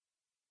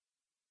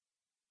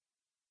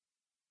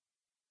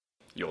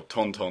Your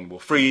tauntaun will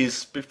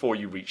freeze before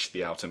you reach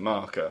the outer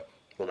marker.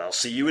 Well, I'll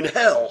see you in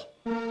hell.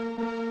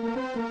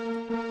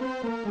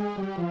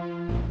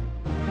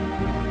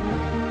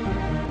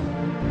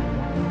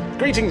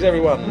 Greetings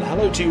everyone,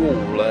 hello to you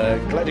all.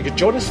 Glad you could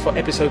join us for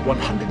episode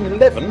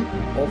 111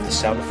 of the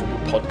Sound of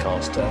Football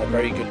podcast.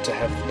 Very good to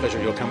have the pleasure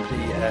of your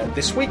company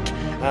this week.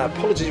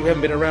 Apologies we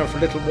haven't been around for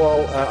a little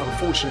while.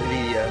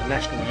 Unfortunately, the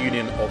National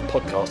Union of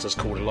Podcasters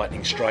called a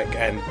lightning strike,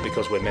 and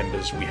because we're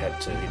members we had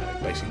to,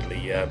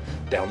 basically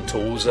down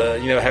tools.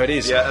 You know how it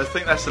is. Yeah, I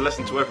think that's a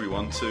lesson to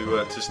everyone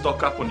to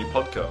stock up on your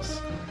podcasts.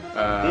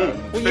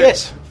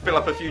 Yes. Fill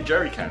up a few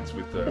jerry cans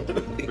with as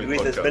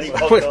many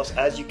podcasts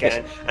as you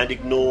can, and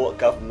ignore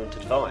government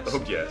advice.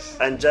 Oh yes.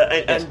 And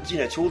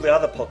to all the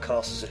other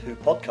podcasters who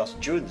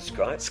podcast during the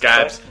strike,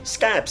 Scabs.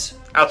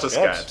 Utter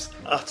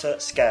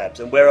scabs.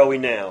 And where are we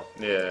now?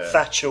 Yeah.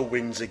 Thatcher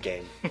wins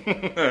again.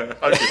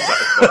 I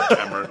just satisfied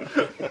Cameron.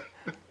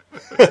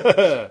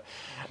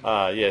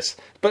 Yes.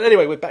 But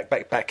anyway, we're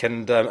back,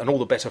 and all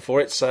the better for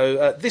it.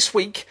 So this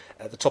week,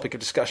 the topic of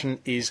discussion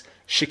is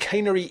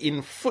chicanery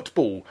in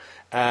football.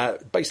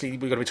 Basically,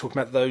 we're going to be talking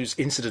about those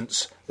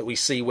incidents that we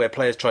see where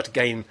players try to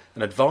gain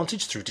an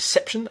advantage through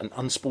deception and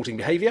unsporting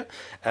behaviour.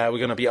 We're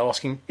going to be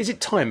asking, is it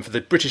time for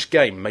the British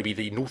game, maybe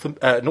the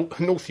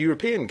North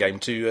European game,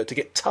 to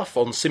get tough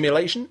on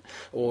simulation?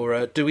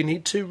 Or do we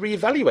need to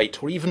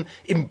reevaluate or even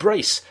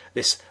embrace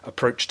this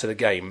approach to the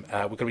game?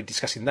 We're going to be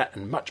discussing that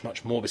and much,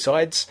 much more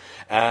besides.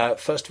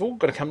 First of all,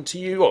 going to come to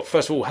you. Well,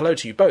 first of all, hello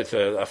to you both.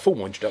 A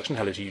formal introduction.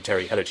 Hello to you,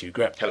 Terry. Hello to you,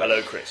 Graham.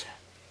 Hello, Chris.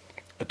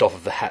 A doff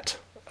of the hat,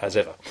 as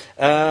ever.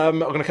 I'm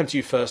going to come to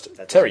you first,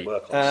 Terry.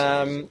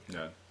 No.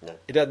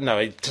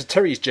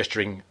 Terry's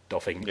gesturing,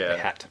 doffing Yeah. a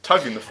hat.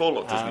 Tugging the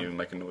forelock doesn't even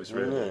make a noise,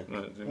 really.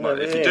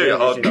 If you do it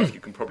hard enough, you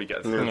can probably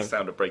get the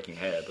sound of breaking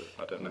hair, but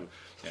I don't know.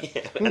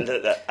 Yeah. And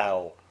that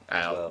owl.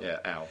 Ow, Well. yeah,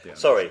 ow. Yeah.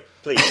 Sorry,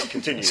 please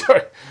continue.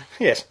 Sorry.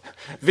 Yes.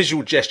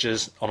 Visual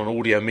gestures on an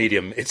audio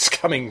medium. It's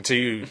coming to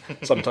you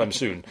sometime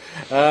soon.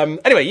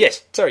 Anyway,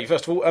 yes. Terry,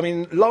 first of all,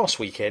 last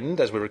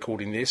weekend, as we're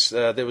recording this,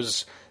 there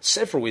was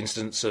several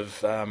incidents of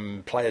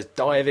players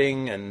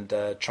diving and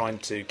trying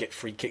to get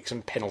free kicks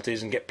and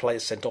penalties and get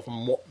players sent off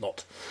and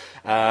whatnot.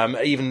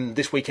 Even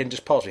this weekend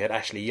just past, we had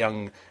Ashley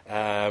Young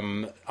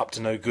up to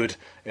no good,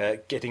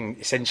 getting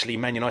essentially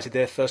Man United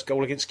their first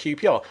goal against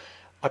QPR.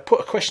 I put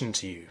a question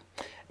to you.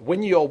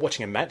 When you are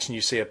watching a match and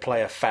you see a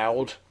player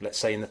fouled, let's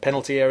say in the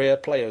penalty area,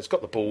 player's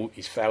got the ball,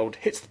 he's fouled,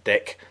 hits the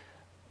deck,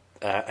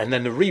 and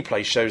then the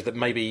replay shows that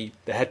maybe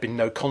there had been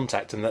no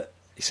contact and that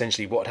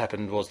essentially what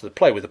happened was the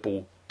player with the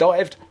ball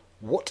dived.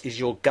 What is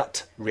your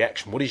gut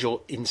reaction? What is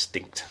your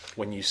instinct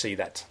when you see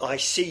that? I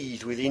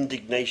seethe with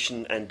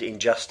indignation and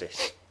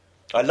injustice.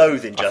 I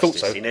loathe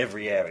injustice in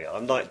every area.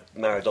 I'm like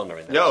Maradona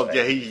in that. Oh,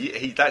 yeah,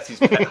 he that's his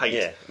pet hate.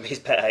 Yeah, his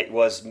pet hate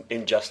was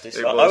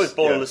injustice. I was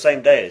born on the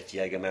same day as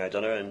Diego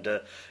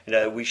Maradona,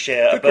 and we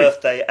share a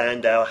birthday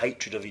and our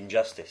hatred of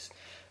injustice.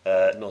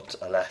 Not,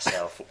 alas,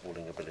 our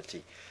footballing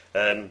ability.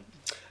 I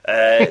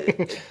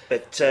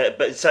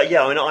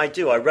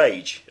do. I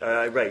rage.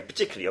 I rage,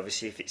 particularly,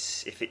 obviously, if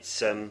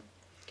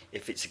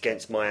it's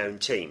against my own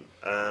team.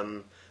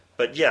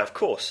 But yeah, of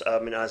course.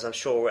 As I'm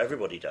sure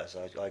everybody does,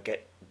 I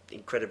get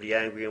incredibly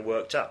angry and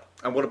worked up.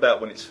 And what about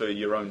when it's for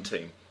your own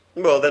team?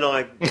 Well, then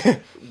I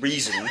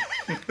reason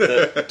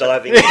that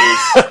diving is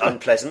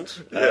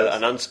unpleasant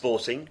and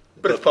unsporting.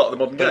 But it's part of the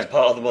modern game. It's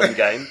part of the modern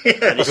game.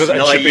 And it's Because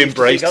that should be naive to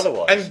embraced. think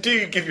otherwise. And do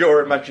you give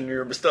your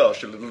imaginary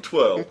moustache a little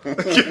twirl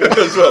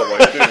as well while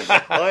you're doing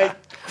it? I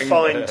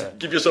find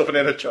Give yourself an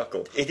inner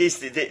chuckle.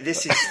 this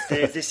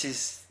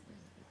is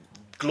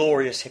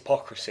glorious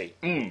hypocrisy.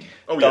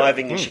 Oh,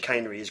 Diving and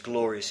chicanery is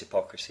glorious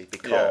hypocrisy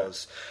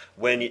because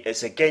when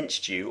it's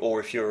against you, or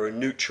if you're a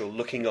neutral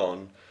looking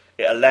on,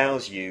 it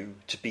allows you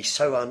to be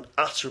so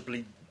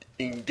unutterably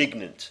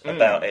indignant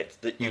about it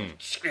that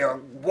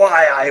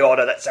why I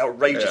order, that's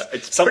outrageous. Yeah,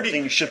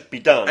 something should be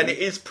done. And it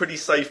is pretty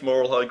safe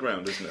moral high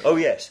ground, isn't it? Oh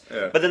yes,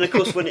 Yeah. but then of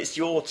course when it's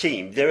your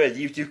team,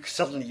 you do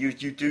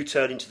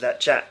turn into that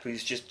chap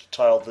who's just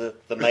tiled the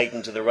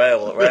maiden to the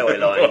railway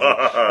line,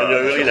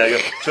 and you're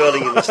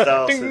twirling in the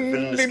stars with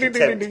villainous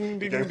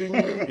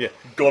contempt.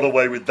 Got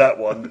away with that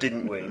one,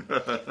 didn't we?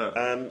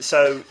 It's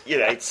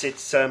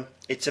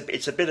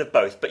a bit of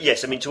both. But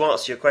yes, to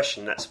answer your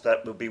question,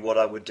 that would be what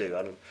I would do.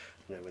 I don't,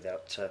 with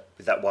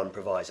that one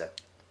proviso.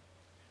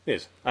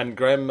 Yes. And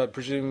Graham, I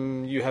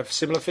presume you have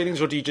similar feelings,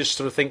 or do you just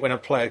sort of think when a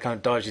player kind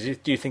of dives, do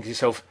you think to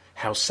yourself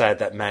how sad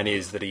that man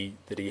is that he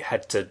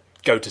had to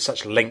go to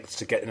such lengths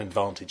to get an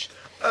advantage?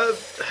 I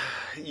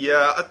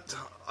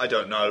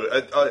don't know.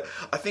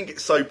 I think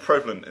it's so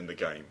prevalent in the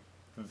game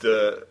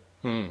that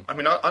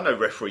I know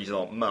referees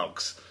aren't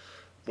mugs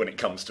when it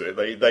comes to it.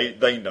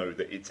 They know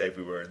that it's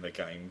everywhere in the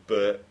game,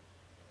 but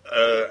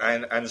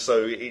and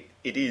so it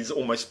is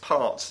almost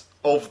part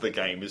of the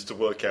game is to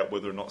work out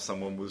whether or not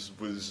someone was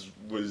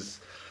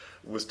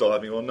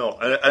diving or not.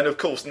 And of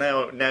course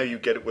now you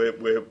get it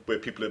where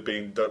people are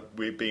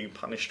being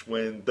punished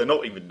when they're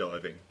not even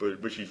diving, but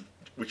which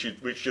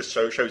just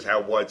shows how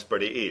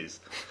widespread it is.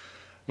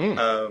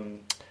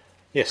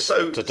 Yes,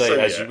 So today,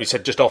 as we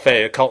said just off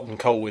air, Carlton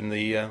Cole in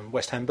the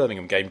West Ham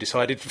Birmingham game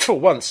decided for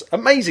once,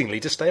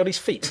 amazingly, to stay on his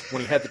feet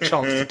when he had the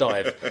chance to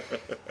dive.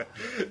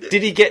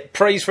 Did he get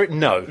praise for it?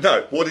 No.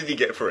 No. What did he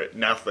get for it?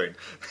 Nothing.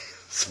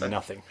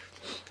 Nothing.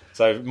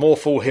 So more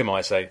for him,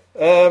 I say.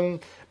 But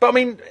I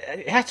mean,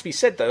 it has to be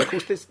said, though, of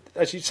course, this,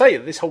 as you say,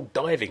 this whole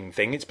diving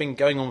thing, it's been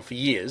going on for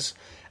years.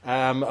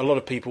 A lot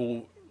of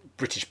people,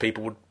 British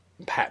people, would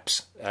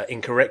perhaps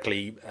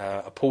incorrectly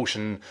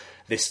apportion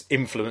this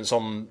influence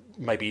on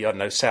maybe, I don't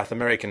know, South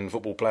American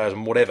football players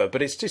and whatever,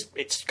 but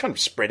it's kind of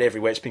spread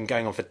everywhere. It's been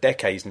going on for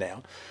decades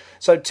now.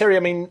 So, Terry, I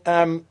mean,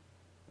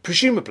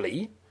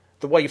 presumably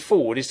the way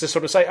forward is to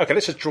sort of say, OK,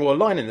 let's just draw a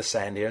line in the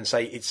sand here and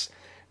say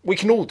we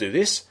can all do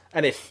this,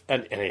 and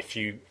if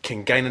you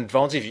can gain an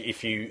advantage,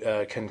 if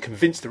you can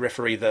convince the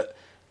referee that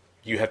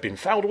you have been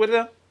fouled with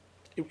it,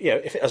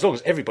 as long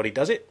as everybody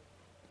does it,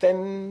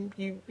 then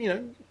you're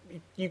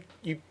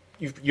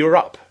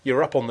up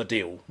on the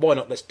deal. Why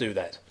not? Let's do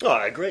that. Oh,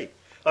 I agree.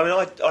 I mean,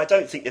 I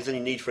don't think there's any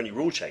need for any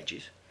rule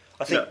changes.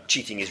 I think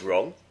cheating is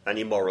wrong and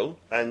immoral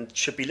and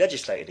should be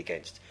legislated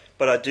against.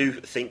 But I do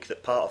think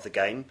that part of the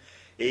game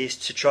is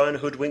to try and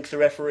hoodwink the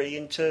referee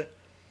into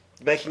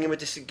making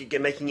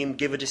him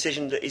give a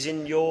decision that is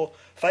in your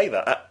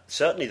favour.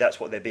 Certainly, that's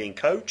what they're being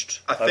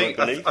coached. I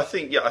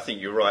think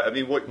you're right. I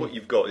mean, what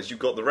you've got is you've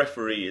got the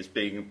referee as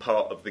being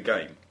part of the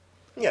game,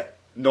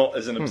 not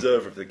as an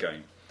observer of the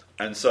game,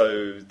 and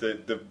so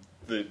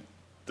the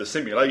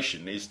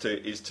simulation is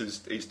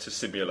to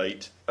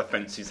simulate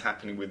offences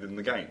happening within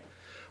the game,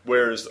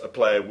 whereas a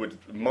player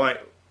might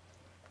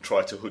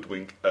try to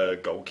hoodwink a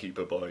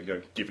goalkeeper by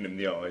giving him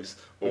the eyes,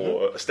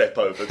 or a step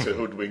over to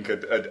hoodwink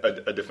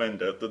a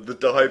defender. The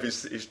dive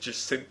is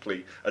just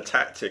simply a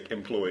tactic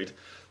employed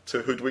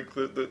to hoodwink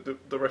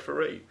the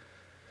referee.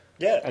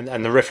 Yeah,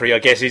 and the referee, I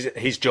guess,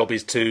 his job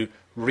is to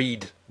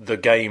read the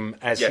game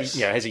as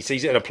he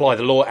sees it and apply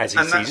the law as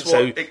he sees it.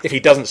 So if he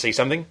doesn't see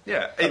something,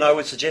 and I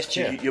would suggest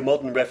your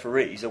modern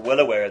referees are well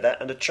aware of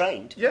that and are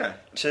trained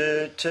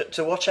to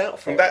watch out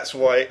for. And that's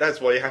why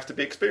you have to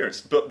be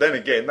experienced. But then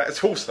again,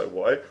 that's also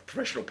why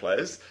professional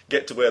players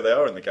get to where they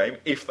are in the game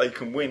if they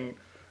can win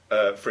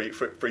free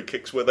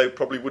kicks where they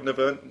probably wouldn't have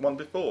earned one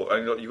before.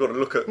 And you've got to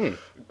look at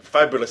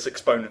fabulous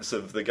exponents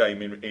of the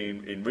game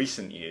in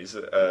recent years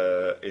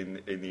in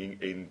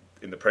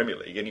the Premier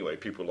League. Anyway,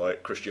 people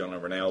like Cristiano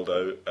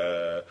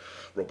Ronaldo,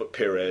 Robert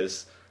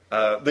Pires.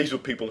 These were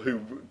people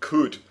who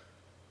could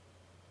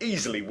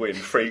easily win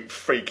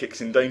free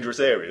kicks in dangerous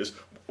areas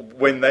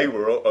when they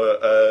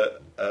were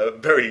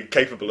very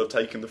capable of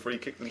taking the free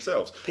kick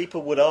themselves.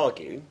 People would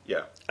argue,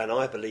 and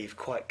I believe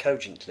quite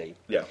cogently,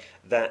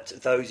 that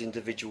those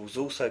individuals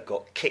also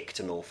got kicked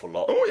an awful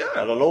lot,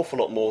 and an awful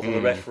lot more than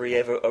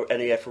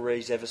any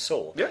referees ever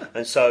saw.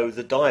 And so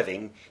the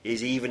diving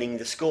is evening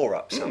the score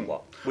up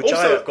somewhat, which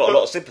I have got a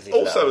lot of sympathy for.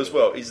 Also, as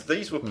well, is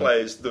these were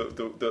players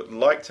that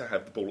like to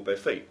have the ball at their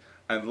feet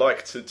and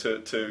like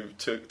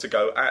to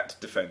go at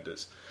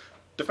defenders.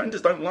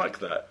 Defenders don't like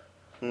that.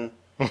 And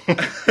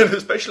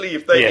especially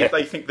if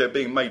they think they're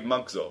being made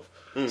mugs of.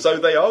 So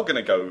they are going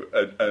to go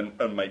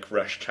and make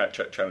rash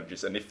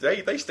challenges. And if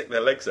they stick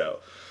their legs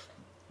out,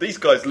 these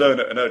guys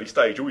learn at an early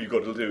stage. All you've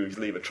got to do is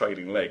leave a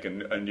trailing leg,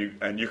 and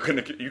you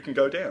can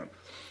go down.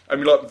 I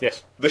mean,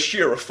 the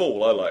Shearer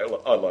fall, I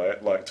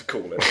like to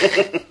call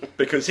it,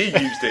 because he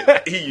used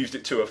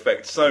it to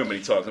effect so many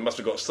times. And must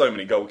have got so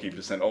many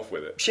goalkeepers sent off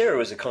with it. Shearer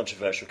was a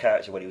controversial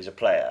character when he was a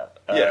player,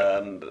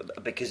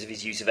 because of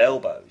his use of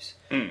elbows.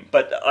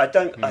 But I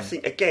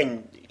think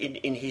again,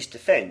 in his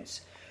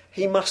defence,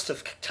 he must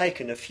have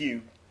taken a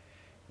few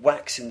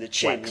whacks in the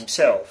chin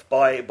himself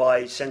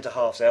by centre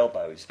half's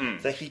elbows.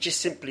 That he just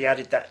simply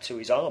added that to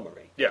his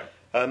armoury.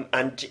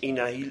 And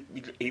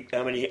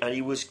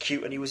he was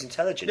cute and he was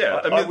intelligent.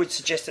 I would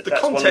suggest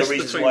that's one of the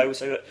reasons why he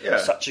was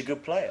such a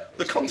good player.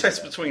 The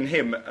contest between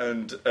him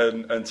and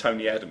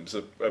Tony Adams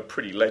are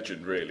pretty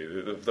legend,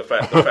 really. The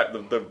fact that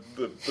the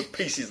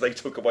pieces they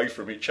took away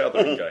from each other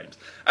in games,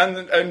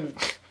 and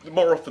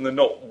more often than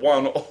not,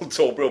 one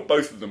or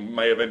both of them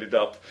may have ended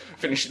up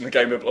finishing the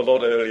game a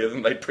lot earlier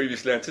than they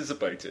previously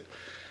anticipated.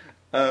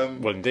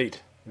 Well, indeed.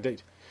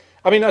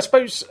 I mean, I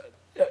suppose.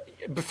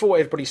 Before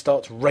everybody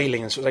starts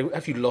railing and sort of say,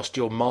 have you lost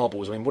your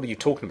marbles? I mean, what are you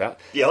talking about?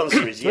 The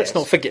answer is yes. Let's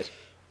not forget.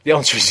 The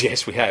answer is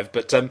yes, we have.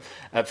 But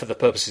for the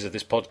purposes of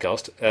this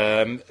podcast,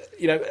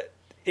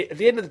 at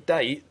the end of the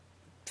day,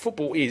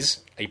 football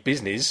is a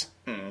business.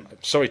 I'm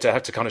sorry to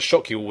have to kind of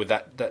shock you all with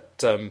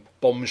that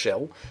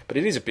bombshell, but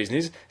it is a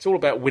business. It's all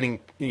about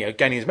winning,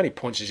 gaining as many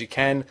points as you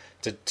can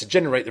to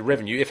generate the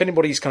revenue. If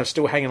anybody's kind of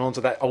still hanging on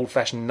to that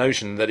old-fashioned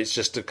notion that it's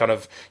just a kind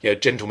of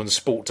gentleman's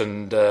sport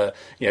and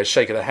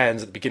shake of the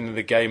hands at the beginning of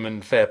the game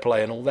and fair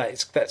play and all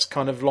that, that's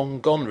kind of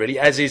long gone, really.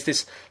 As is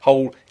this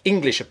whole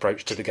English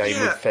approach to the game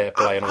with fair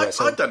play and all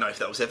that. I don't know if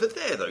that was ever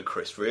there, though,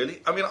 Chris.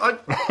 Really, I mean, I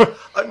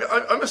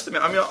must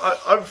admit, I mean,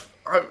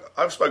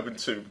 I've spoken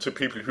to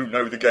people who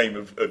know the game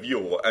of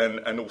yore,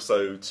 and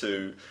also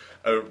to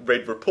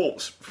read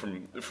reports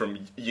from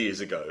years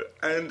ago,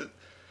 and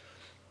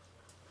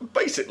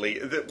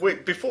basically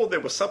before there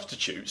were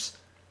substitutes,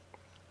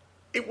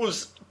 it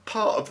was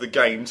part of the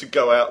game to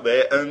go out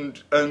there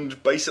and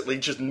basically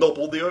just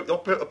nobble the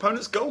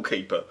opponent's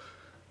goalkeeper.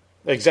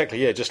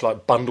 Exactly, yeah, just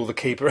like bundle the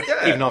keeper,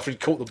 Yeah. even after he'd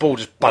caught the ball,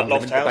 just bundle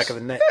him into the back of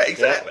the net. Yeah,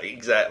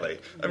 exactly.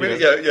 I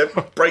mean,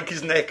 break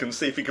his neck and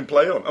see if he can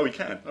play on. Oh, he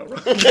can. All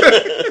right.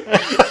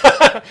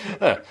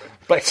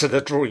 Back to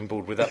the drawing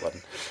board with that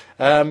one.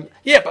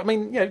 But I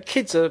mean,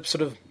 kids are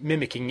sort of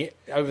mimicking it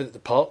over at the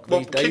park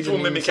these days. Kids will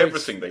mimic so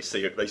everything they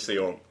see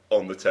on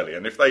the telly,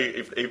 and if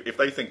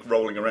they think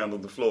rolling around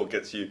on the floor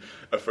gets you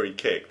a free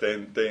kick,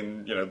 then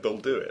they'll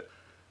do it.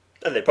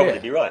 And they'd probably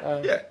be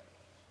right. Yeah.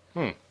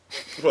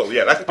 Well,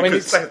 yeah, that's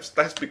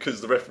because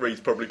the referee's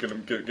probably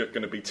going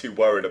to be too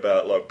worried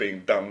about like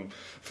being done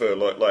for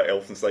like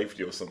health and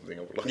safety or something.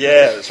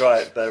 Yeah, that's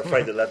right. They're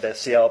afraid they'll have their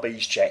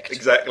CRBs checked,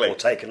 exactly, or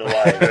taken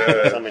away,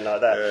 something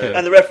like that. Yeah.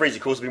 And the referees,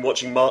 of course, have been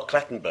watching Mark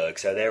Clattenburg,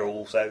 so they're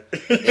also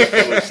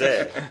influenced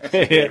there.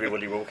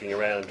 Everybody walking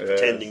around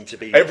pretending to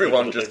be.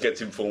 Everyone just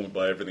gets informed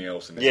by everything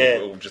else, and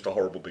it's all just a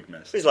horrible big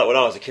mess. It's like when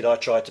I was a kid, I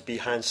tried to be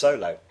Han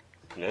Solo.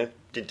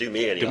 Didn't do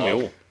me any harm. Didn't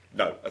we all?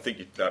 No, I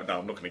think no, I'm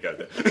not going to go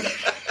there.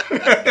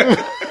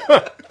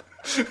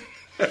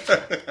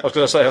 I was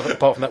going to say,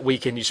 apart from that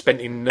weekend you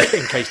spent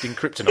encased in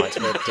kryptonite,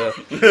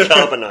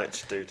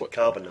 Carbonite, dude.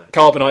 Carbonite.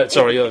 Carbonite.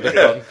 Sorry, sorry.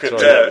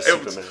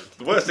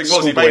 The worst thing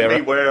was he made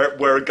me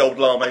wear a gold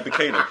lame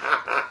bikini.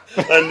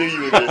 I knew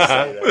you were going to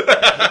say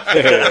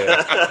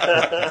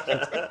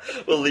that.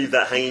 We'll leave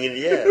that hanging in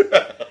the air.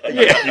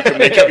 You can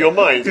make up your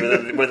mind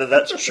whether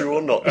that's true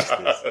or not.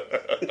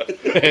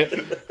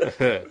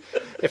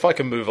 If I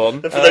can move on.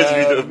 And for those of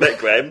you that have met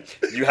Graham,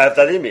 you have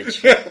that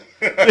image.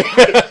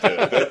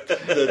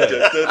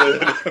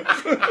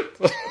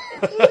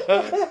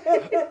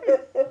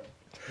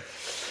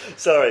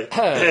 Sorry.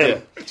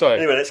 Sorry.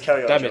 Anyway, let's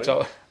carry on. Damn it!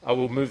 I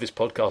will move this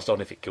podcast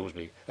on if it kills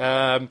me.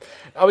 I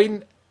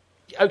mean,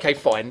 okay,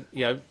 fine.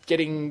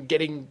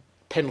 Getting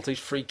penalties,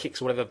 free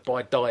kicks, or whatever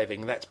by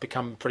diving, that's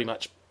become pretty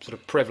much sort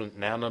of prevalent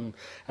now, and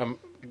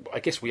I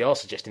guess we are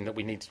suggesting that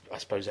we need to, I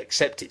suppose,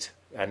 accept it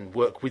and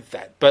work with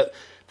that. But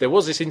there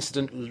was this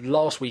incident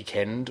last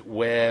weekend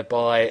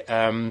whereby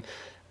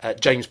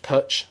James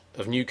Perch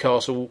of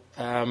Newcastle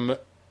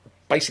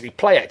basically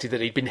play acted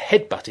that he'd been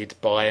headbutted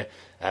by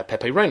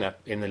Pepe Reina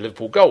in the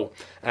Liverpool goal,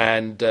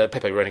 and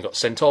Pepe Reina got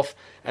sent off.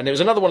 And there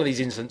was another one of these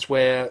incidents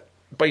where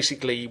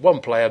basically one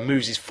player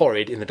moves his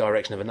forehead in the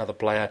direction of another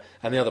player,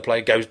 and the other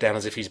player goes down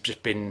as if he's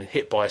just been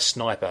hit by a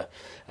sniper.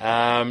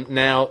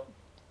 Now,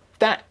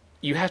 that,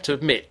 you have to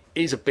admit,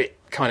 is a bit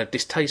kind of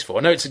distasteful. I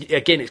know it's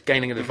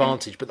gaining an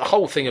advantage, but the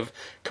whole thing of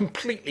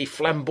completely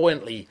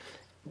flamboyantly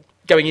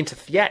going into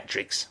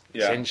theatrics,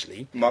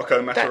 essentially.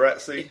 Marco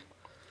Materazzi.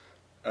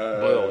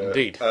 Well,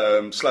 indeed.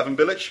 Slaven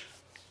Bilic.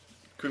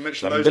 Can we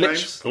mention those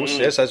names? Of course,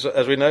 yes,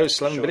 as we know,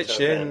 Slaven Bilic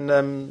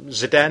and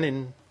Zidane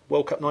in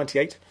World Cup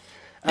 '98.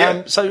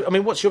 So, I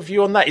mean, what's your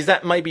view on that? Is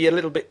that maybe a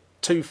little bit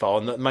too far,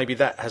 and that maybe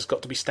that has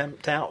got to be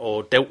stamped out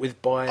or dealt with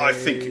by? I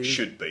think it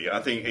should be. I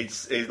think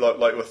it's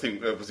like I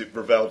think was it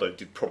Rivaldo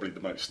did probably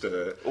the most. He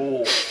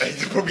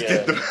probably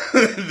did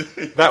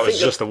that was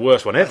just the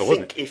worst one ever,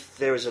 wasn't it? If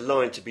there is a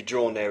line to be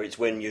drawn there, it's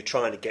when you're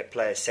trying to get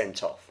players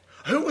sent off.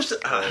 Who was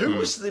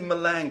the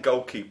Milan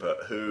goalkeeper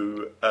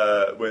who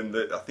I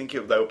think they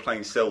were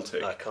playing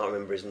Celtic? I can't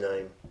remember his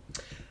name.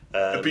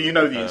 But you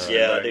know the incident.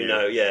 Yeah, I do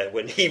know. Yeah,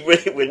 when he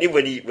reacted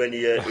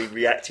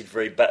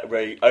very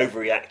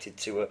overreacted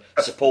to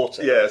a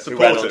supporter, who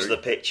ran onto the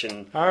pitch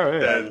and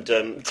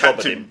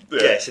clobbered him.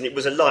 Yes, and it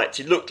was a light.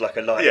 It looked like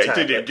a light. Yeah,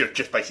 it did.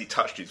 Just basically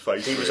touched his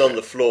face. He was on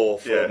the floor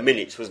for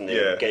minutes, wasn't he?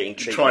 Yeah, getting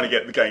treatment. Trying to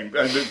get the game,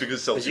 and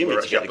because Celtic were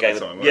actually up at the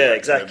time. Yeah,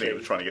 exactly. They were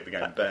trying to get the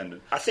game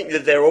banned. I think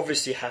that there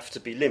obviously have to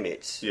be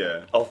limits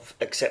of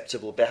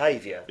acceptable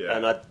behaviour,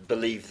 and I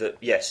believe that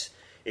yes.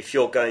 If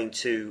you're going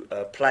to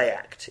play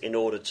act in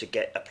order to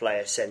get a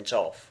player sent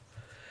off,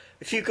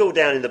 if you go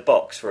down in the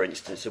box, for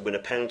instance, to win a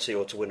penalty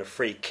or to win a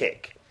free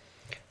kick,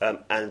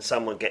 and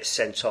someone gets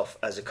sent off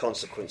as a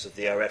consequence of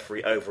the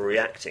referee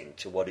overreacting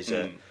to what is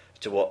and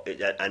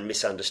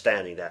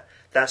misunderstanding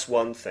that's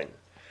one thing.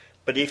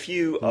 But if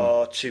you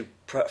are to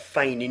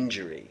feign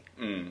injury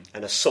and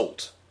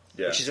assault,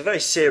 which is a very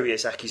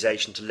serious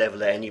accusation to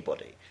level at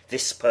anybody,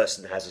 this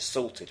person has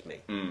assaulted me.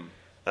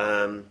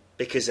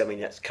 Because, I mean,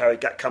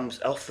 that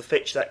comes off the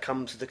pitch, that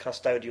comes with the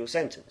custodial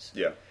sentence.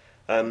 Yeah.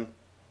 And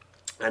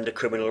a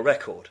criminal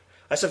record.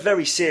 That's a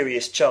very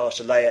serious charge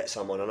to lay at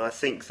someone, and I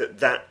think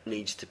that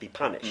needs to be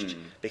punished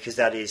because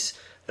that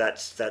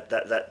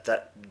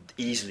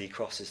easily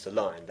crosses the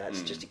line.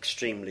 That's just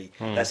extremely,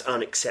 that's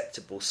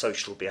unacceptable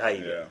social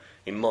behaviour,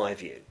 in my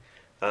view.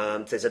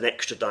 There's an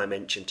extra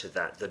dimension to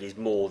that is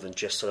more than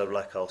just sort of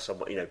like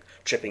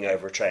tripping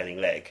over a trailing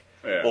leg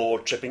or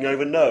tripping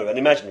over an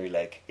imaginary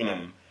leg,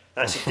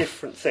 That's a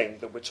different thing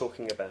that we're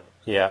talking about.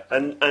 Yeah.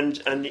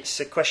 And it's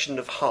a question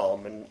of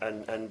harm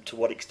and to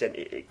what extent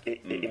it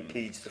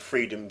impedes the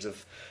freedoms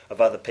of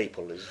other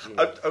people.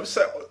 I would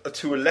say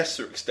to a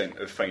lesser extent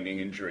of feigning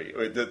injury.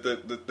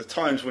 The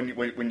times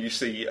when you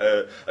see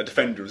a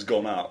defender has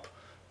gone up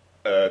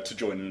to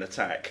join an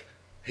attack,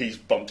 he's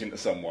bumped into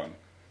someone,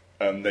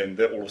 and then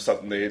all of a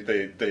sudden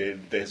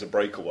there's a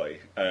breakaway,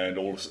 and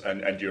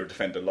you're a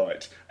defender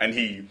light, and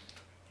he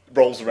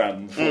rolls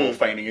around the floor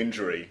feigning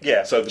injury,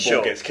 so the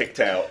ball gets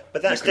kicked out.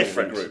 But that's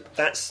different.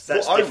 That's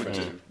what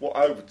different. What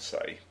I would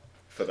say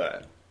for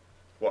that,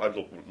 what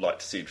I'd like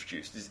to see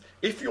introduced is,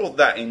 if you're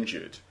that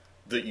injured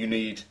that you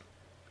need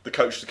the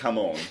coach to come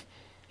on,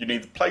 you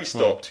need the play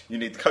stopped, you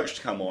need the coach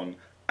to come on,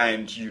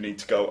 and you need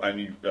to go, and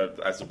you,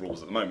 as the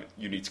rules at the moment,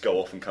 you need to go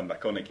off and come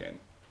back on again,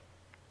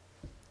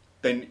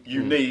 then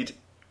you need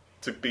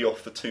to be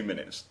off for 2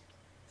 minutes.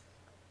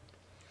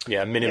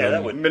 Yeah,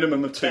 minimum.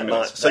 Minimum of 2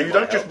 minutes. So you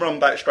don't just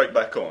run straight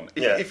back on.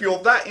 If you're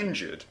that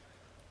injured,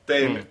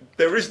 then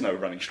there is no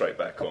running straight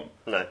back on.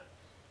 No.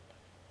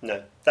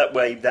 That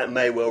way, that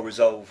may well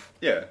resolve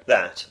Yeah.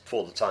 that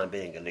for the time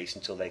being, at least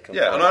until they come.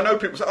 Yeah, and I know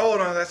people say, "Oh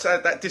no,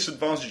 that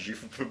disadvantages you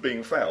for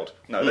being fouled."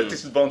 No, that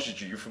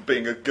disadvantages you for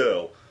being a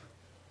girl.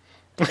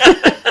 But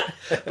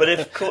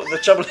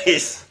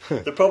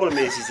the problem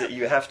is that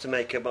you have to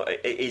make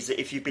is that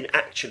if you've been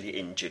actually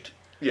injured,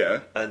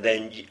 and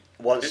then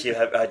once you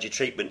have had your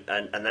treatment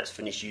and that's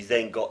finished, you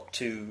then got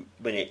 2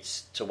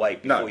 minutes to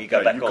wait before you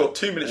go back on. You've got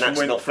 2 minutes and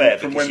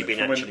from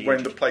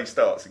when the play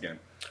starts again.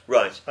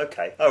 Right.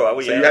 Okay. All right.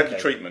 Well, so you have your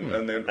treatment,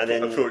 and then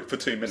for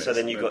 2 minutes. So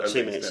then you've got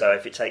 2 minutes. So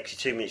if it takes you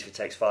 2 minutes, if it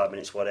takes 5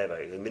 minutes, whatever,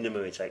 the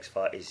minimum it takes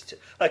 5 is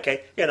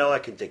okay. I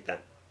can dig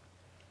that.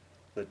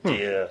 The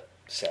dear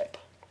Sepp.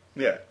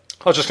 Yeah.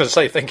 I was just going to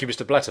say thank you,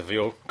 Mr. Blatter, for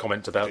your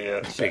comment about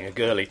being a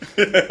girly.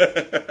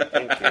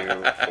 Thank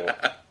you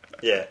for...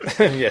 Yeah.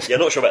 Yes. Yeah,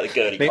 I'm not sure about the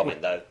girly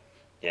comment, though.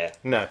 Yeah.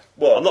 No.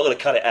 Well, I'm not going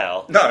to cut it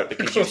out. No.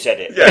 Because you said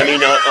it. Yeah. I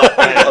mean,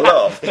 I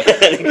laugh.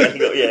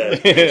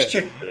 It's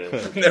true.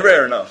 They're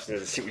rare enough.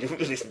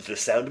 Listen to the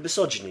sound of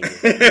misogyny.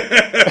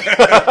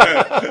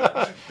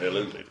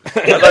 Hello, ladies.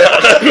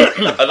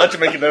 I'd like to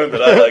make it known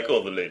that I like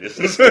all the ladies.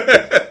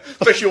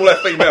 Especially all our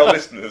female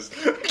listeners.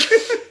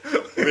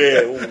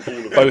 Yeah, all of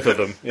them. Both of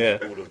them, yeah.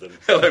 All of them.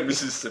 Hello,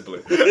 Mrs.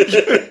 Sibley.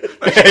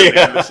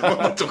 Listen, what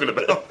am I talking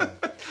about?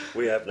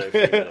 We have no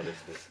female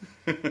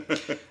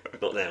listeners.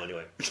 Not now,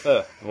 anyway.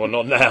 Well,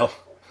 not now.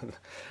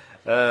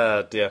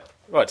 Dear.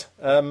 Right.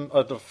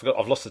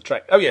 I've lost the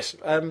track. Oh, yes.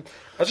 I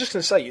was just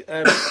going to say,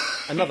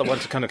 another one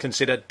to kind of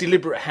consider,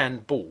 deliberate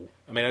handball.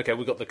 I mean, okay,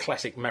 we've got the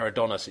classic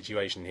Maradona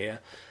situation here.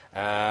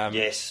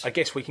 Yes. I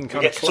guess we can we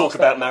get to talk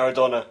about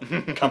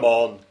Maradona. Come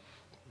on.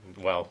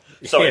 Well,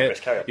 sorry,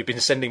 Chris, carry on. You've been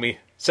sending me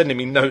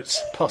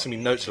notes, passing me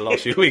notes the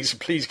last few weeks.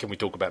 Please, can we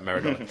talk about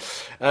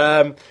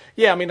Maradona?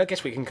 Yeah, I mean, I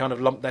guess we can kind of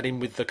lump that in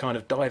with the kind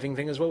of diving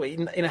thing as well.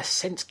 In a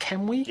sense,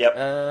 can we? Yep.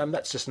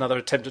 That's just another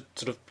attempt to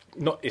sort of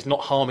it's not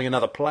harming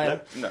another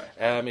player. No.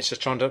 It's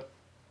just trying to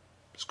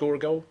score a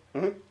goal.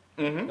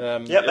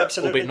 Yep,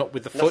 absolutely. Albeit not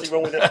with the Nothing foot.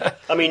 wrong with it.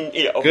 I mean,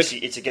 obviously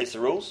it's against the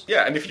rules.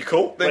 Yeah, and if you're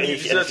caught, then you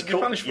deserve to be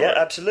punished for it. Yeah,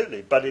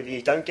 absolutely. But if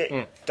you don't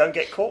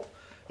get caught,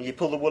 you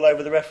pull the wool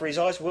over the referee's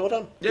eyes. Well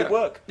done, good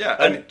work. Yeah,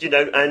 and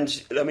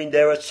I mean,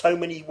 there are so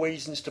many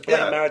reasons to blame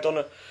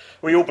Maradona.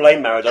 We all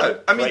blame Maradona.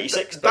 I mean, for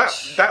 86,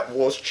 that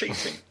was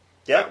cheating.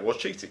 That was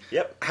cheating.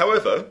 Yep.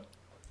 However,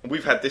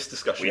 we've had this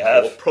discussion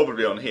before,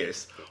 probably on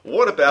his.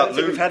 What about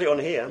we've had it on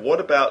here.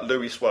 What about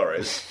Luis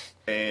Suarez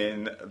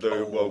in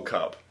the World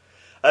Cup?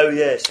 Oh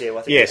yes, I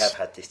think we have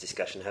had this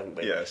discussion, haven't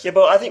we? Yes. Yeah,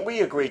 but I think we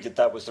agreed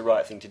that was the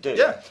right thing to do.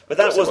 Yeah, but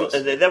that wasn't.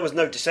 There was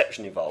no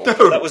deception involved.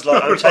 No, that was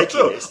like, I'm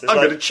taking this. I'm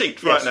going to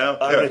cheat right now.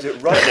 I'm going to do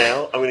it right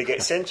now. I'm going to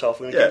get sent off.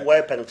 I'm going to give away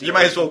a penalty. You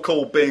may as well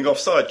call being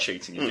offside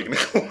cheating if you're going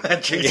to call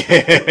that cheating.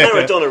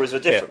 Maradona was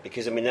different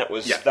because I mean that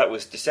was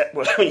deception.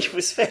 Well, I mean, it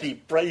was fairly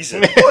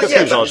brazen. Well,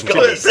 yeah, then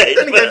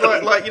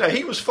again,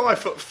 he was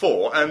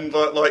 5'4",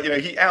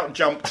 and he out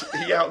jumped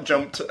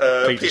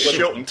Peter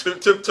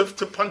Shilton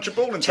to punch a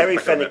ball into Terry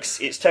Fenwick's.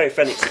 It's Terry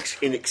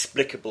Fenwick's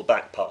inexplicable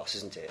back pass,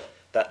 isn't it?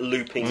 That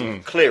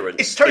looping clearance.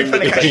 It's Terry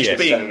Fenwick actually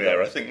being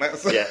there. I think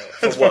that's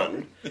for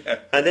one.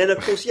 And then of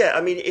course, I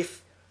mean,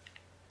 if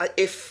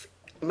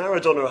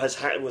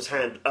Maradona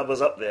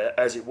was up there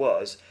as it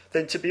was,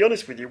 then to be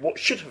honest with you, what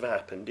should have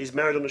happened is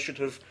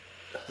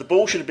the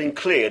ball should have been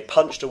cleared,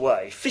 punched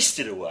away,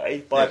 fisted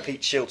away by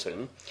Pete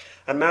Shilton,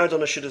 and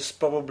Maradona should have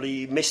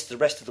probably missed the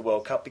rest of the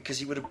World Cup because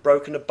he would have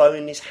broken a bone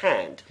in his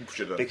hand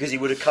because he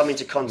would have come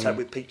into contact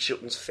with Pete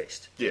Shilton's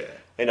fist. Yeah,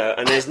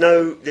 and there's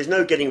no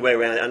getting away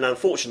around it. And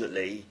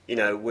unfortunately,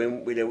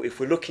 if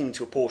we're looking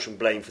to apportion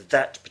blame for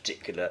that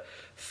particular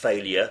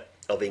failure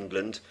of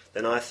England,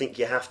 then I think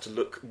you have to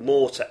look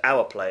more to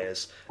our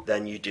players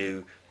than you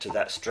do to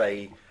that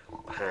stray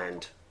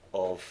hand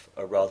of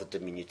a rather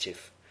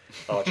diminutive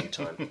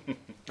Argentine,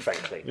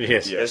 frankly.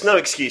 Yes. There's no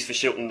excuse for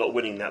Shilton not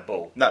winning that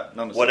ball. No,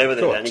 none of whatever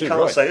they and you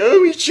can't say,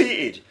 "Oh, he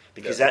cheated,"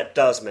 because that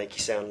does make you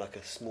sound like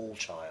a small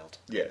child.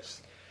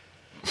 Yes.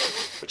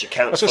 Which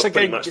accounts for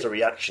pretty much the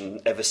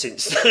reaction ever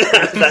since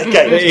that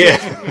game.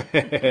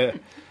 Yeah.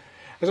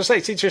 As I say,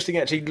 it's interesting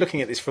actually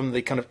looking at this from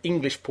the kind of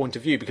English point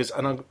of view because,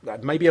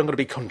 maybe I'm going to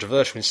be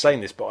controversial in saying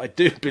this, but I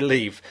do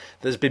believe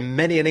there's been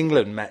many an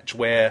England match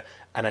where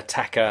an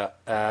attacker,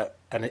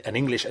 an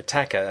English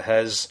attacker,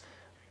 has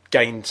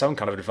gained some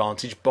kind of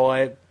advantage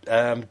by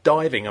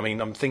diving. I mean,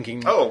 I'm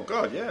thinking... Oh,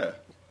 God, yeah.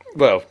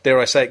 Well, dare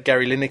I say it,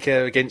 Gary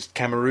Lineker against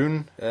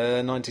Cameroon,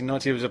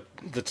 1990. It was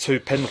the two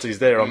penalties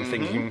there. I'm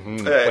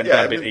thinking went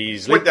down a bit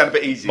easily. Went down a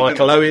bit easy.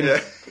 Michael Owen.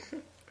 Yeah.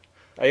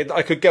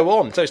 I could go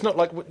on. So it's not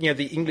like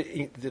the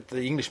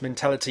English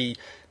mentality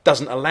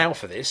doesn't allow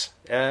for this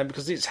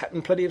because it's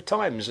happened plenty of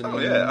times. And, and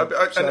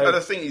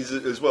the thing is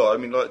as well. I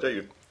mean, like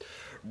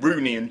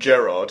Rooney and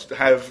Gerrard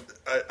have,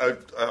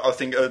 I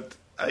think,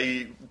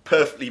 a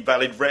perfectly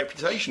valid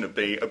reputation of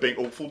being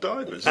awful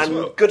divers as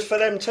well. And good for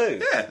them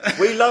too. Yeah.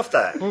 We love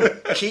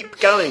that. Keep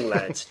going,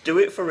 lads. Do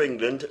it for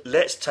England.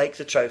 Let's take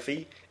the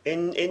trophy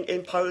in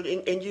Poland,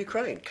 in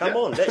Ukraine. Come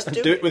on, let's do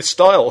it. Do it with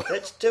style.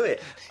 Let's do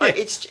it.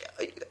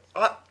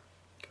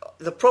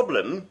 The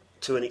problem,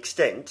 to an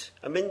extent,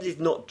 I mean, it's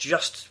not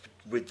just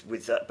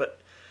with that, but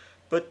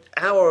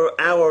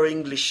our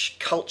English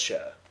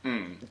culture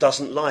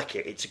doesn't like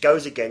it. It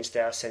goes against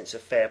our sense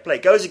of fair play.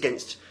 It goes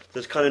against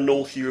the kind of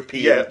North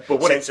European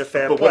sense of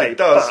fair play. What it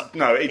does,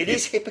 it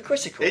is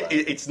hypocritical.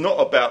 It's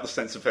not about the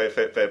sense of fair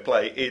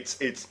play. It's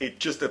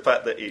just the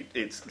fact that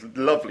it's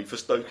lovely for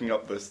stoking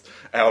up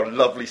our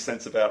lovely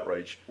sense of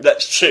outrage.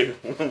 That's true.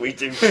 We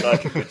do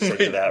like a good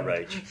sense of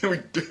outrage. We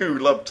do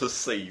love to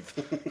seethe.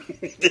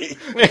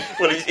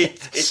 Well,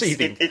 it's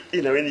seething.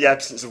 In the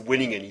absence of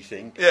winning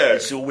anything, yeah,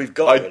 it's all we've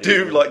got. I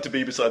do like to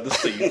be beside the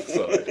seethe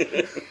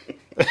side.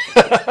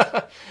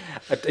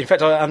 In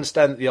fact, I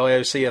understand that the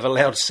IOC have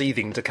allowed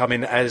seething to come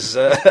in as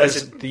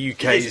the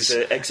UK's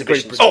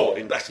exhibition. Oh,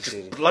 that's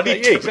just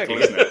bloody typical,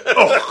 isn't it?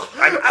 Oh,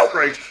 I'm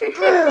outraged.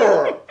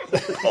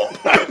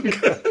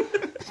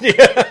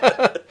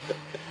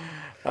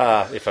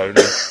 If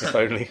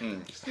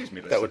only. Excuse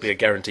me. That would be a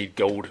guaranteed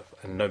gold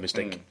and no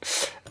mistake.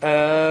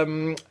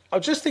 I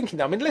was just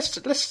thinking. I mean, let's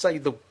say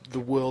the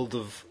world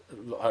of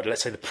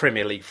let's say the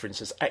Premier League, for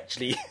instance,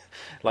 actually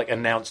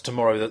announced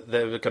tomorrow that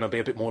they're going to be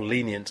a bit more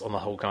lenient on the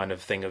whole kind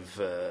of thing of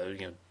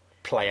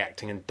play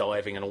acting and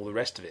diving and all the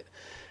rest of it.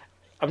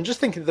 I'm just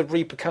thinking of the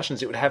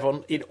repercussions it would have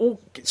on it all,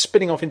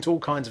 spinning off into all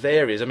kinds of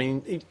areas. I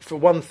mean, for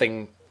one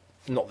thing,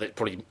 not that it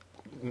probably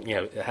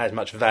it has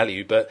much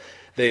value, but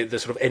the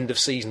sort of end of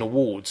season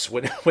awards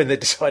when they're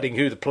deciding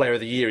who the player of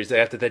the year is, they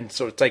have to then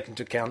sort of take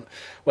into account.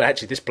 Well,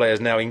 actually, this player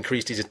has now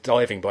increased his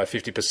diving by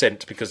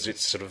 50% because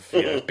it's sort of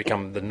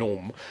become the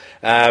norm.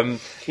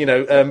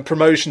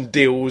 Promotion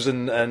deals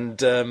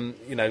and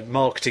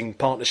marketing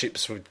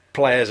partnerships with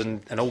players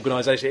and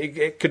organisations.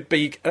 It could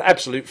be an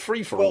absolute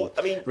free for all.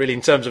 I mean, really,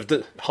 in terms of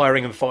the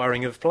hiring and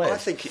firing of players. I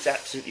think it's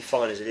absolutely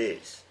fine as it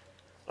is.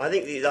 I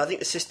think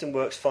the system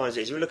works fine as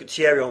it is. We look at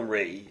Thierry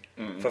Henry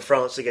for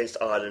France against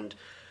Ireland.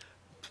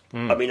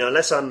 I mean,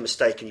 unless I'm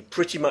mistaken, he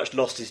pretty much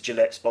lost his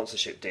Gillette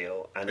sponsorship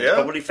deal, and he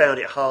probably found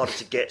it harder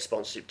to get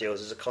sponsorship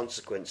deals as a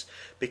consequence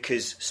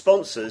because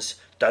sponsors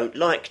don't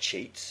like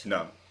cheats.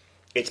 No,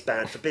 it's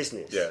bad for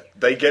business. Yeah,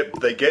 they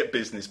get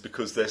business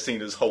because they're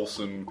seen as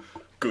wholesome,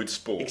 good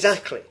sports.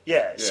 Exactly.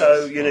 Yeah. Yes.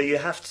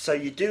 So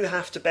you do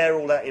have to bear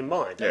all that in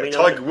mind. Yeah, I mean,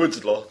 Tiger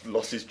Woods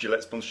lost his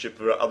Gillette sponsorship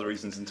for other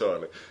reasons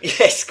entirely.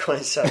 Yes,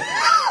 quite so.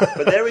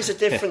 But there is a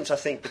difference, I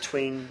think,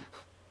 between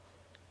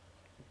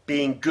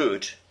being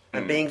good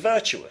and being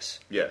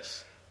virtuous.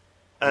 Yes.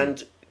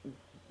 And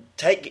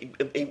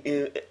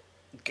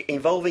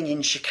involving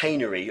in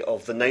chicanery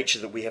of the nature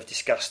that we have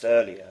discussed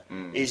earlier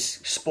is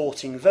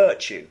sporting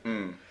virtue.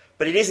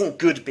 But it isn't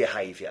good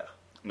behaviour.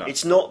 No.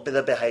 It's not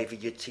the behaviour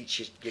you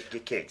teach your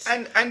kids.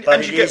 And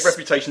you get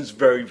reputations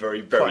very, very,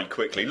 very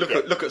quickly.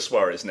 Look at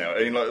Suarez now.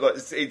 I mean,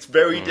 it's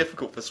very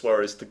difficult for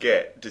Suarez to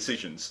get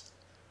decisions,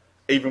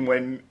 even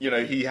when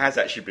he has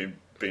actually been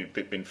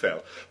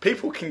fouled.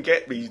 People can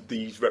get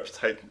these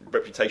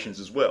reputations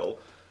as well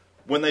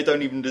when they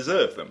don't even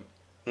deserve them.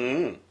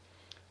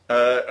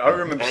 I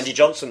remember Andy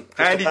Johnson.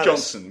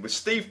 With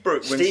Steve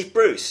Bruce. Steve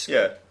Bruce.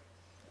 Yeah.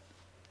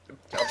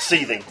 I'm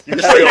seething.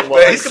 He's going to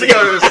go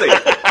over the sea.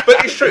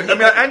 But it's true. I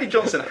mean, Andy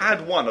Johnson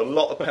had won a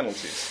lot of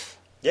penalties.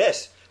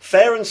 Yes.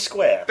 Fair and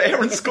square.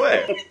 Fair and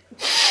square.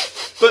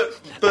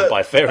 But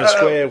by fair and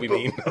square, we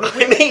mean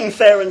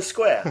fair and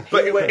square.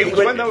 But he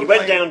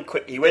went down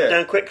quick. He went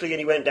down quickly and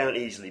he went down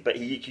easily. But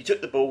he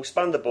took the ball,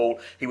 spun the ball.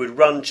 He would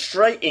run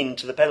straight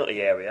into the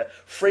penalty area,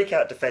 freak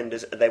out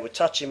defenders, and they would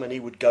touch him, and he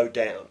would go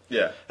down.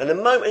 Yeah. And the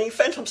moment, in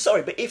fact, I'm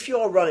sorry, but if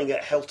you're running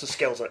at helter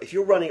skelter, if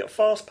you're running at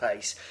fast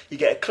pace, you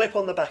get a clip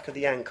on the back of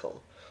the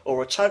ankle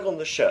or a tug on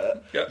the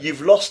shirt. Yeah.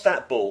 You've lost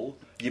that ball.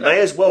 You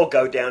may as well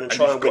go down and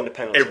try and win the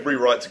penalty. Every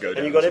right to go down.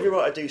 And you've got every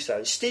right to do so.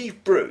 And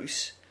Steve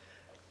Bruce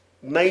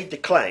made the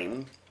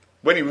claim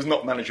when he was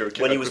not manager of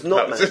when he was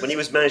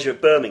manager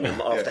of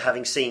Birmingham after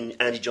having seen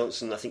Andy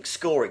Johnson, I think,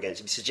 score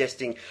against him,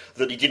 suggesting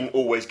that he didn't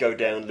always go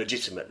down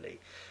legitimately.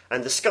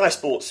 And the Sky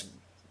Sports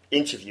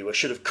interviewer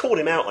should have called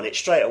him out on it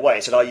straight away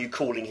and said, "Are you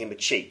calling him a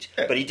cheat?"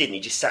 Yeah. But he didn't. He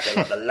just sat there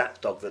like the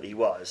lapdog that he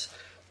was.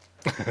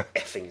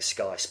 Effing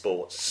Sky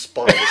Sports,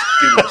 spineless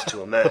goodness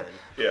to a man.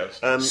 Yes.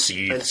 And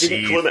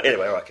didn't call him.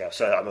 Anyway, okay.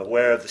 So I'm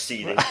aware of the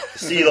seething. The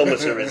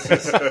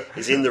seethometer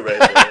is in the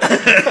red.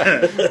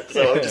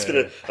 So I'm just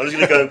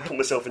gonna go and put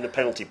myself in the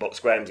penalty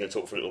box. Graham's going to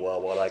talk for a little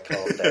while I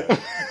calm down.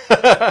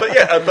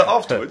 But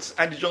afterwards,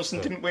 Andy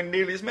Johnson didn't win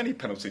nearly as many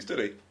penalties, did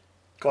he?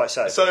 Quite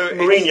so. So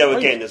Mourinho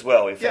again as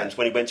well, in fact,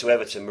 when he went to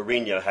Everton,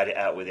 Mourinho had it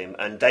out with him,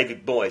 and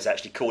David Moyes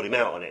actually called him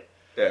out on it.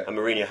 Yeah. And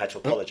Mourinho had to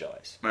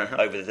apologise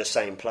over the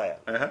same player.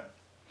 Uh-huh.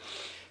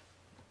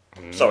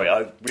 Sorry,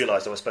 I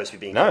realised I was supposed to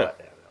be being quiet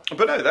there.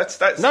 But no, that's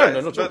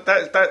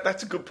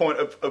a good point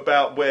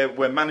about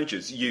where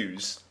managers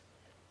use.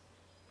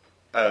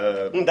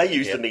 They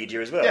use the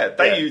media as well. Yeah,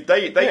 they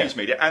use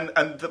media,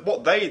 and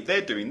what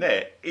they're doing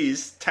there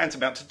is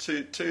tantamount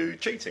to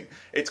cheating.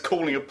 It's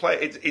calling a player.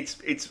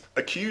 It's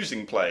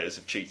accusing players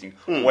of cheating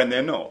when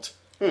they're not.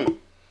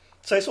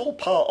 So it's all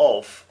part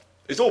of.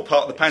 It's all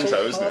part of the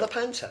panto, isn't it? Part of the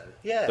panto.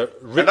 Yeah.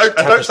 And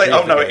don't say,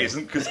 "Oh no, it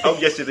isn't," because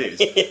yes, it is.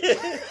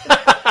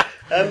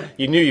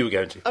 You knew you were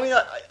going to. I mean,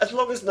 as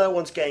long as no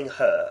one's getting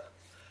hurt,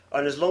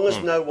 and as long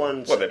as no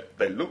one's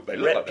they look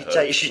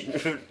reputation,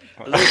 as long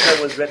as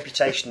no one's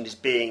reputation is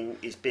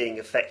being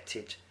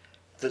affected,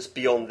 that's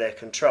beyond their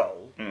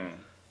control. Then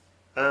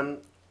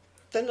and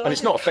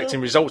it's not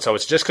affecting results, I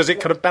would suggest, because it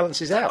kind of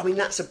balances out. I mean,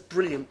 that's a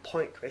brilliant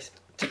point, Chris.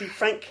 To be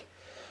frank,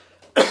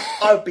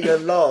 I would be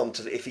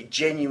alarmed if it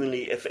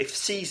genuinely, if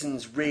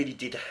seasons really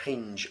did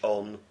hinge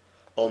on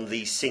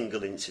these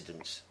single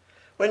incidents.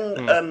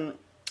 When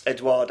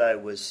Eduardo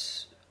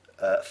was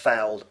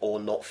fouled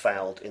or not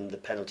fouled in the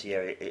penalty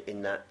area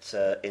in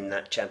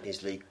that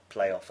Champions League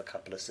playoff a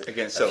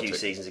few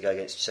seasons ago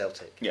against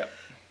Celtic. Yeah.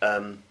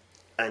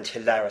 And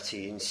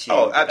hilarity ensued.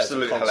 Oh,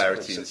 absolute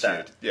hilarity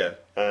ensued. Yeah.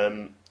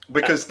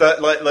 Because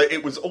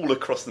it was all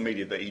across the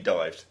media that he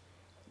dived.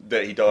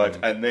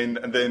 And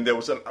then there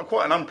was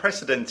quite an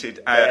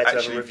unprecedented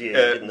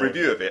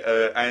review of it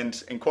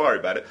and inquiry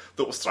about it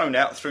that was thrown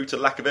out through to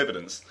lack of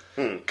evidence,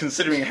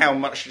 considering how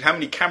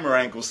many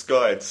camera angles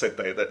Sky had said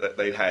that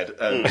they had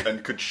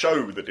and could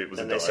show that it was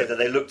a dive. And they said that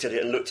they looked at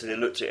it,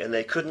 and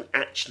they couldn't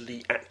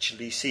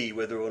actually see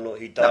whether or not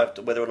he dived,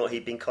 whether or not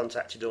he'd been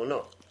contacted or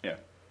not. Yeah.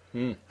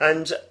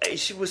 And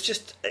it was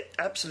just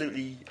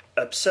absolutely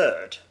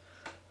absurd.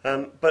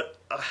 But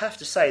I have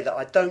to say that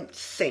I don't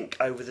think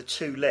over the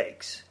two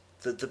legs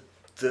that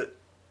the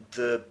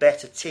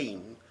better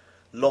team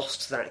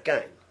lost that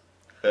game.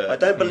 I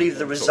don't believe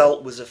the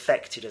result was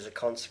affected as a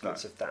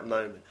consequence of that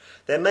moment.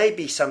 There may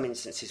be some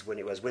instances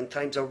when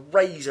times are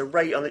when it's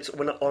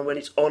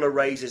on a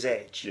razor's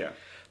edge. Yeah.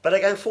 But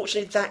again,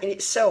 unfortunately, that in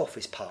itself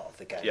is part of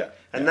the game. Yeah.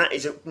 And that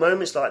is at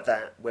moments like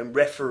that when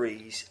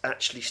referees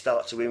actually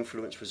start to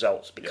influence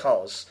results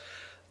because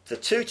the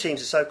two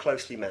teams are so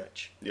closely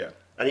matched. Yeah.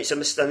 And it's a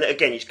mistake. And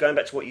again, it's going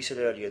back to what you said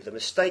earlier. The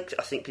mistake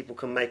I think people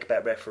can make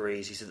about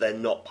referees is that they're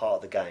not part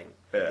of the game.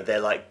 Yeah. They're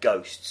like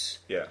ghosts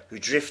who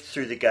drift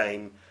through the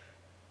game,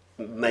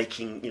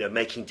 making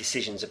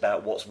decisions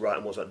about what's right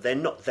and what's wrong. They're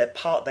not. They're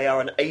part. They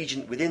are an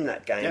agent within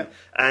that game. Yeah.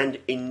 And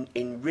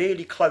in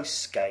really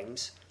close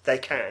games, they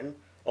can,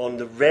 on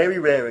the very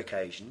rare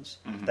occasions,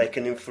 they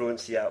can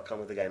influence the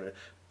outcome of the game.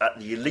 At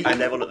the elite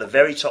level, at the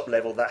very top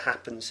level, that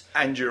happens.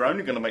 And you're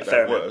only going to make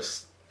that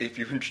worse if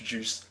you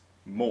introduce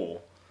more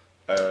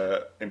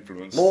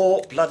influence.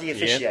 More bloody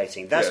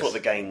officiating. That's what the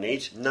game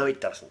needs. No,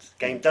 it doesn't. The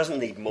game doesn't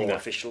need more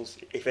officials.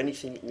 If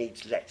anything, it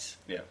needs less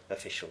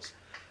officials.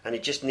 And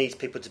it just needs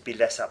people to be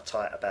less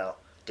uptight about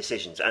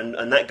decisions.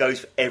 And that goes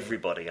for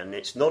everybody. And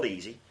it's not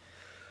easy.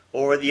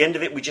 Or at the end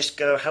of it, we just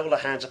go hold our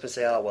hands up and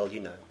say, oh, well,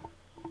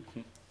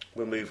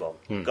 we'll move on.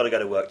 We've got to go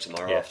to work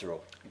tomorrow after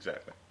all.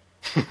 Exactly.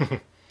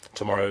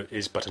 Tomorrow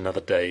is but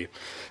another day.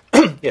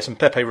 Yes, and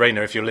Pepe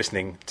Reina, if you're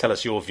listening, tell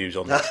us your views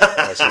on this.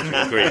 I see if you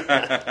agree.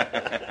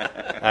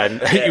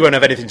 And you won't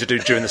have anything to do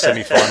during the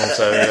semi-final,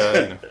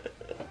 so...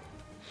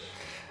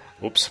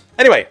 Oops.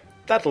 Anyway,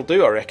 that'll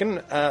do, I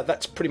reckon.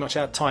 That's pretty much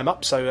our time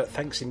up, so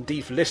thanks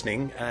indeed for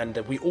listening. And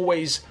we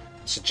always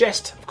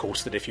suggest, of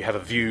course, that if you have a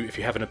view, if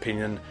you have an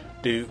opinion,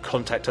 do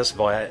contact us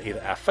via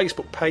either our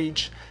Facebook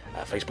page,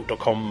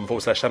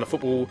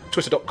 facebook.com/soundoffootball,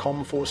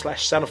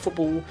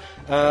 twitter.com/soundoffootball,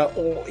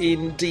 or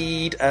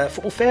indeed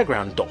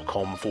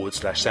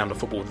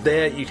footballfairground.com/soundoffootball.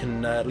 There you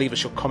can leave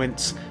us your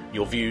comments,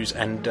 your views,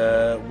 and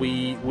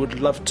we would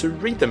love to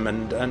read them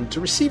and to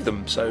receive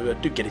them, so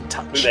do get in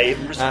touch. We may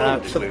even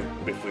respond if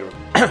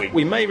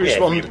we may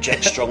respond. If we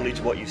object strongly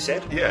to what you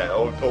said. Yeah,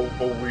 or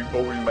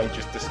we may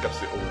just discuss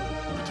it all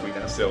between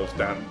ourselves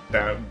down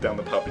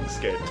the pub in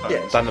scared tones.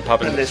 Yeah, down the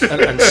pub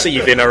and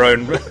seethe in our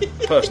own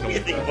personal... You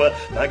think, well,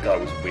 that guy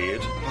was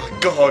weird. Oh,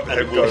 God,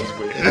 that guy was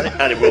weird.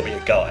 And it will be a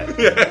guy.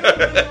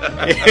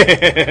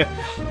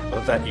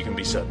 Of that you can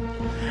be certain.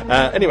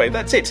 Anyway,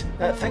 that's it.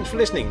 Thanks for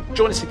listening.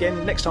 Join us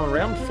again next time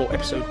around for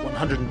episode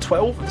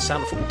 112 of the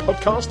Sound of Football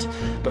podcast.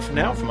 But for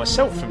now, from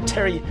myself, from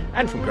Terry,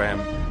 and from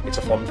Graham, it's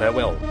a fond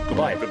farewell.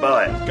 Goodbye.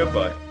 Goodbye.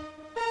 Goodbye.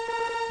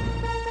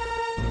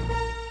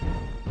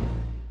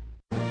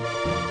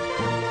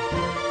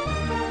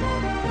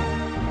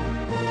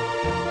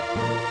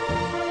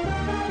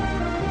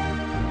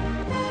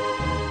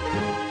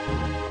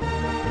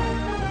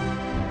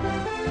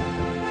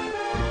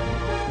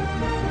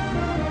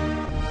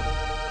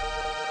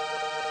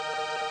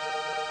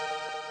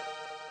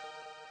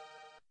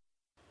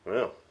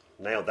 Well,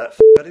 nailed that,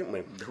 didn't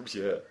we? Oh,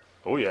 yeah.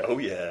 Oh, yeah. Oh,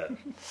 yeah.